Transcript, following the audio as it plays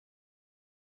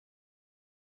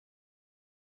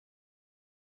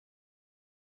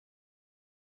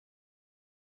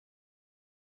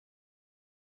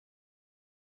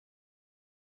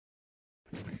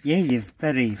Yeah, you've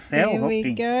very fell. There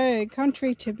we go.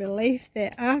 Contrary to belief, there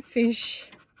are fish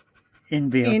In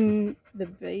the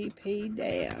BP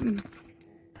Dam.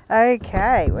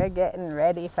 Okay, we're getting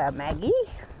ready for Maggie.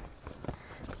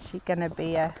 She's going to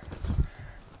be a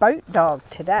boat dog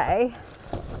today.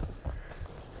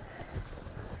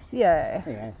 Yeah.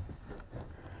 Yeah.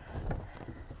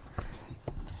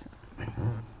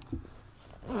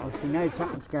 Oh, she knows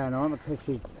something's going on because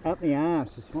she's up the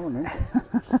arse this morning.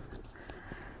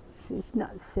 She's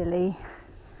not silly.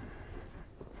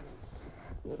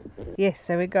 Yes,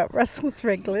 so we got Russell's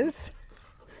regulars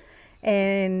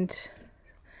and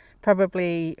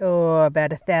probably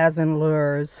about 1,000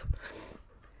 lures.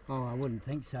 Oh, I wouldn't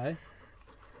think so.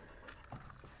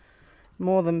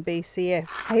 More than BCF.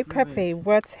 Hey puppy,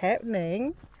 what's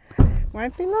happening?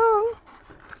 Won't be long.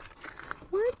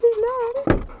 Won't be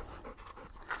long.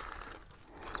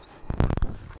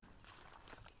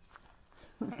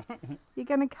 You're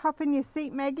going to hop in your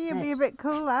seat, Maggie? It'll be a bit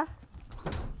cooler.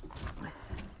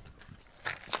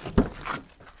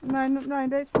 No,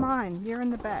 that's mine. You're in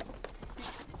the back.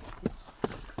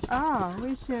 Oh,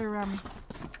 where's your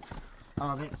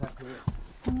Oh, that's up here.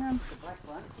 hang on. The black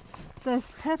one. This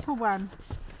purple one.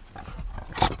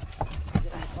 Is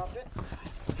it in the pocket?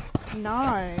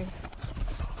 No.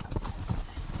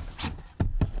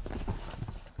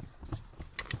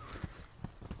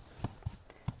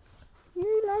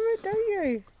 You love it, don't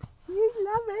you? You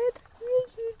love it.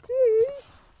 Yes, you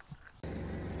do.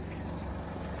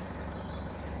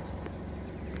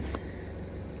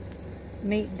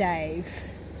 Meet Dave.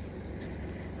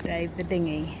 Dave the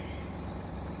Dingy.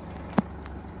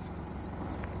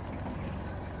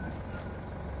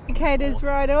 Indicators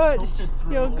right on.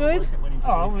 You're good?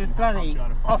 Oh, we're bloody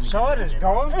offside is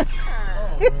gone.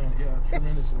 Oh man, yeah,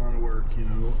 tremendous amount of work, you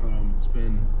know. It's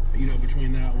been, you know,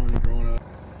 between that one and growing up.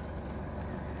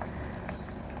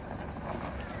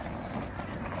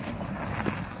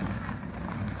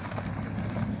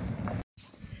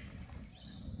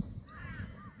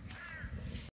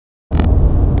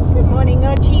 Good morning,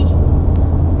 Archie.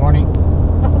 Morning.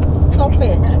 Stop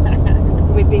it.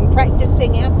 We've been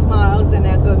practicing our smiles and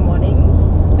our good mornings,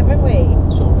 haven't we?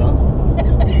 Sort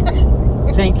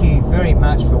of. Thank you very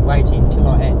much for waiting till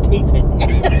I had teeth in.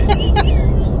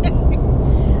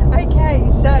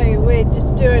 Okay, so we're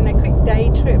just doing a quick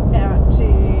day trip out to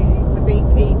the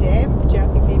BP Dam,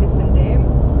 Bjelke Petersen Dam.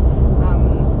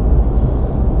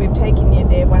 We've taken you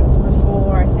there once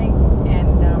before, I think,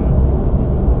 and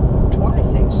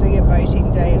twice actually, a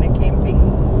boating day and a camping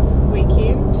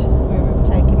weekend where we've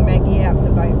taken Maggie out in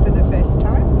the boat for the first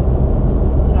time.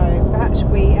 So, but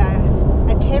we are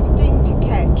attempting to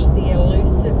catch the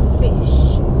elusive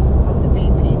fish of the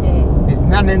BP Dam. There's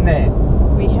none in there.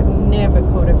 We have never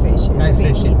caught a fish in No the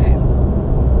fish BP in there. Dam.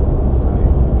 So,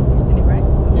 anyway,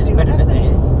 we'll There's see a what bit of it there.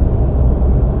 happens.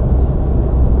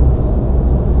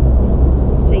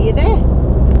 See you there.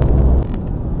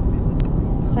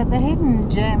 So the hidden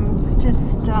gem's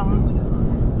just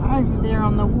over there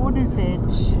on the water's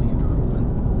edge.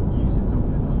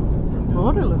 The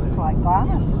water looks like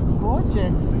glass. It's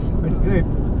gorgeous. Pretty good.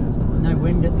 No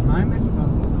wind at the moment.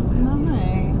 No.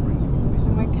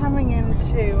 And we're coming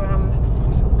into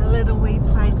a little wee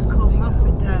place called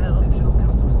Moffatdale.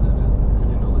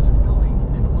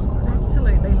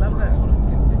 Absolutely love it.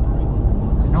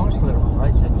 It's a nice little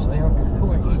place actually. I could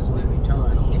quite easily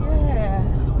retire here. Yeah,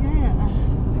 yeah.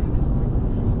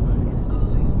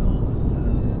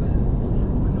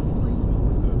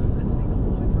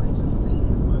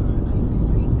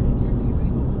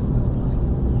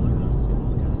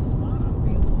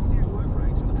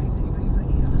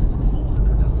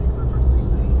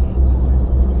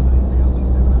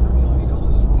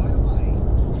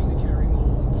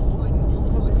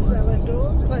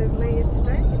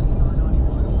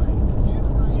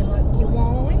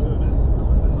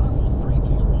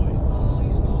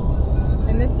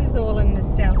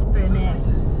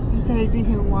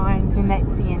 And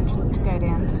that's the entrance to go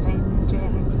down to the hidden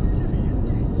gem.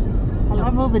 I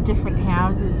love all the different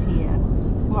houses here,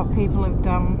 what people have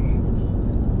done.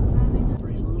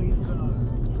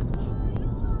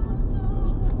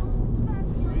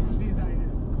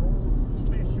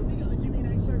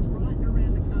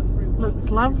 Looks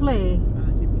lovely.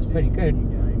 It's pretty good.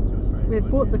 We've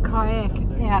brought the kayak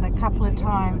out a couple of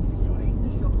times,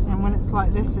 and when it's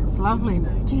like this it's lovely,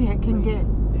 but gee, it can get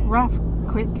rough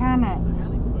quick, can't it?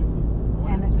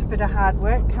 And it's a bit of hard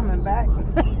work coming back.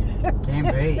 Can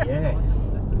be, yeah.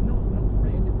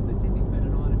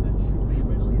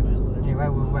 Anyway,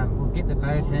 we'll get the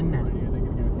boat in and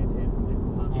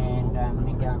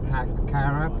then go and park the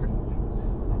car up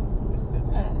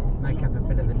and make up a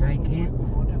bit of a day camp.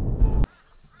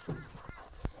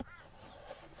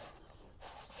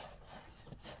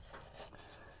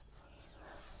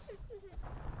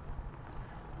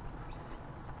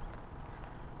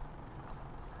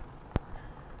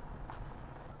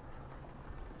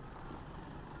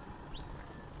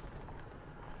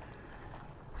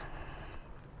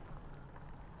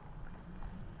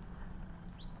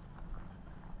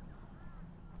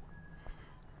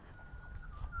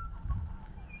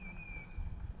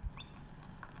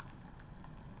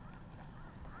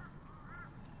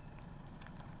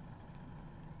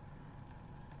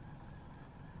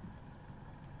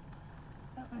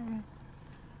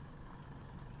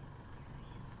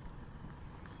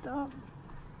 Stop.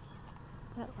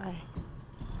 That way.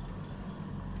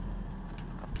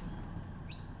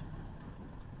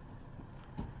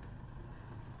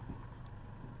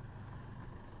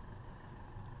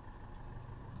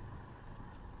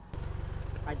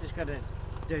 I just got to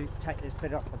take this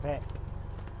bit off the back.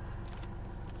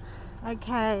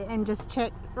 Okay, and just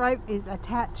check rope is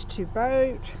attached to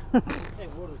boat.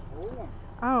 That water's warm.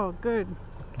 Oh, good,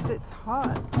 because it's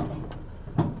hot.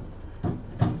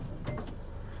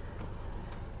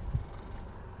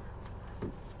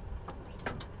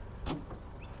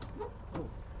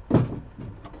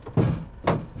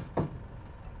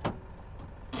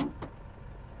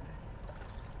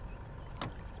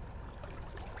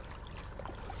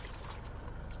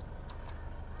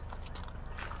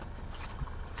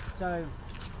 So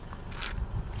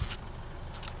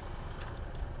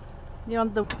You're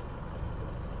on the...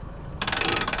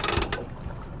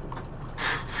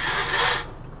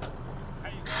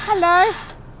 Hello.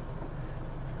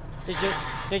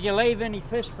 did you leave any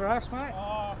fish for us, mate?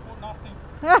 Oh, nothing.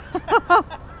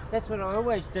 That's what I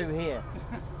always do here.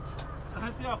 I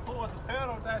think I thought it was a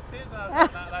turtle. That's it. No,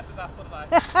 that's enough for today.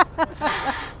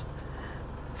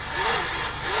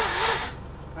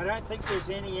 I don't think there's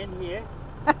any in here.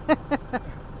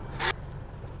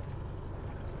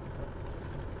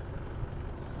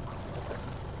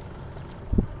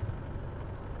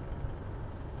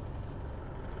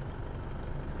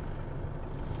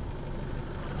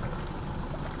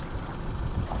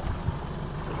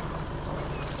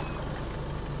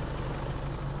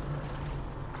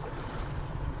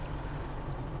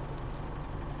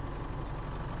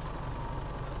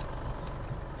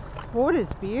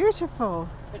 Water's beautiful.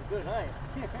 Pretty good, eh?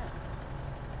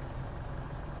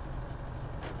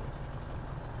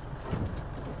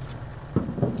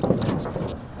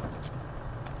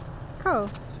 Cool.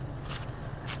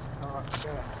 Alright,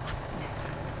 sure.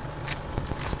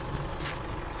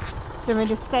 Do you want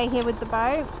me to stay here with the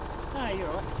boat? No, you're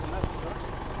all right. You're all right.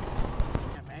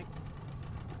 Yeah, Meg.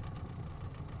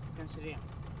 Come sit down.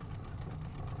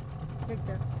 Good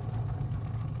girl.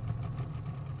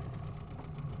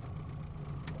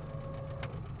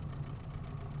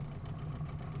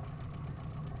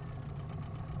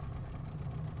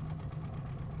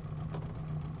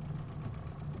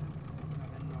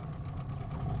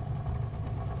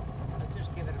 Let's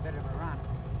just give it a bit of a run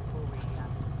before we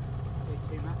do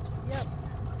too much. Yep.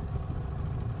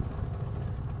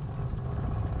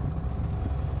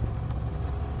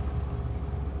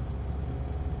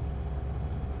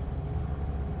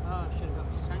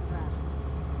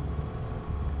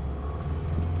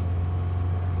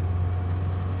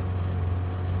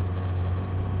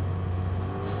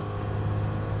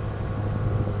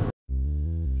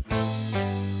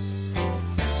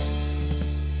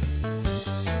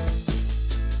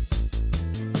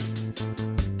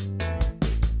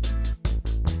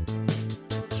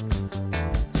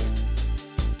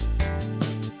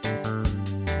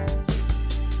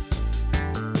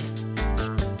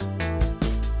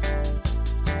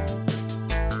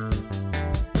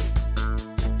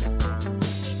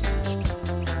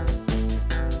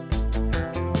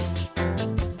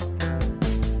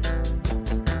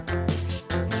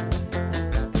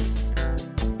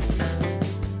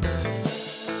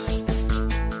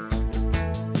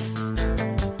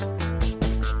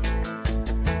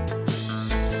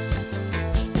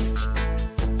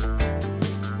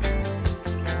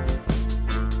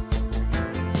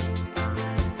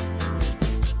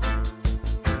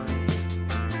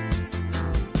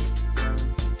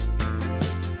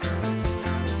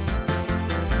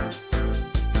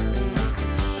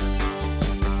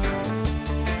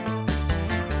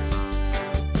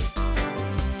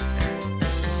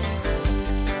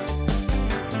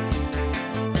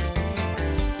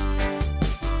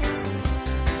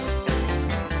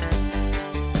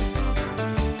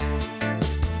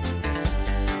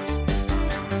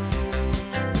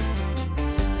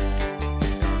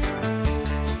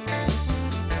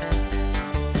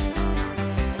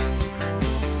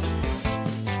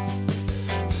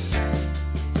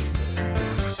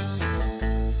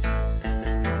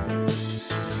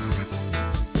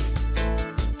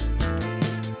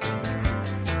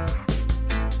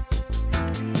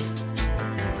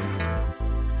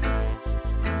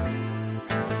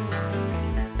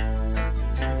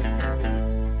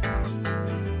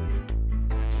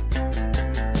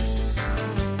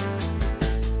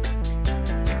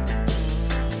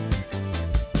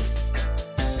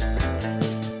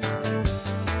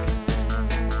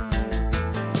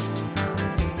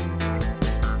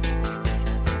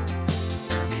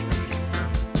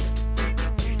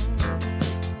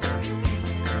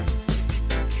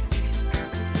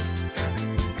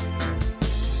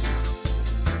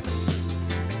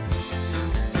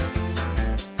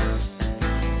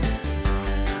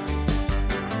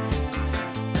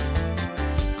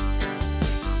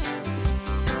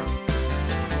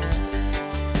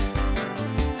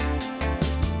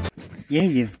 Yeah,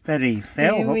 you've bloody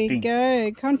fell. There we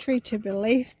go. Contrary to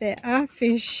belief, there are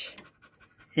fish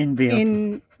In Bjelke.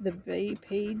 in the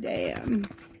BP Dam.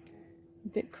 A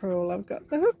bit cruel. I've got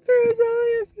the hook through his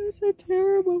eye. I feel so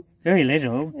terrible. Very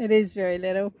little. It is very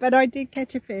little, but I did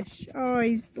catch a fish. Oh,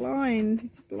 he's blind.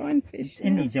 It's a blind fish. It's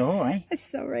in now. his eye.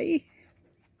 Sorry.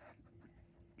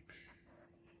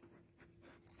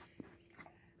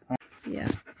 Yeah.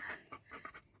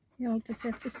 You'll just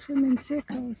have to swim in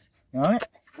circles. Right?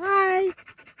 Bye.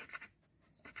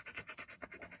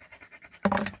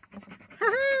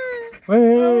 Ha-ha.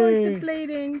 Oh, it's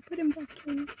bleeding. Put him back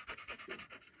in.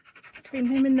 Between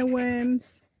him and the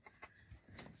worms.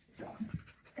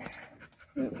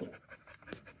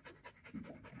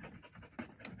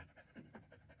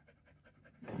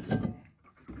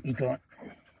 You got.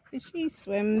 Fishy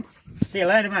swims. See you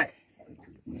later, mate.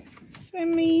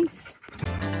 Swimmies.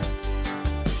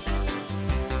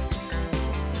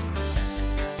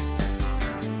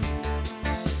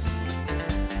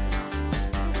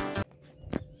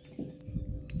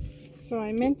 So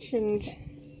I mentioned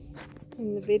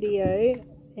in the video,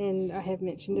 and I have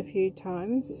mentioned a few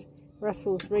times,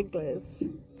 Russell's wrigglers.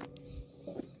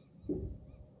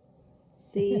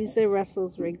 These are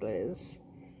Russell's wrigglers.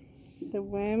 The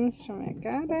worms from our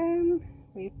garden.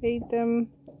 We feed them,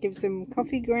 gives them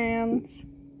coffee grounds,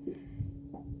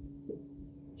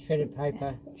 Shredded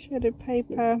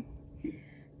paper,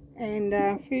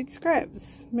 and food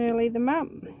scraps. Merely them up.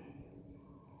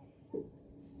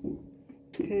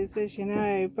 Because as you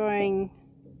know, buying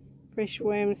fresh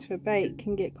worms for bait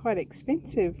can get quite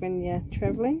expensive when you're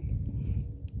travelling.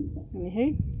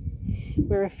 Anywho,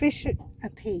 we're a fish a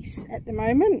piece at the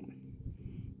moment.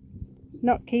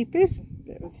 Not keepers,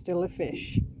 but we're still a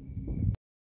fish.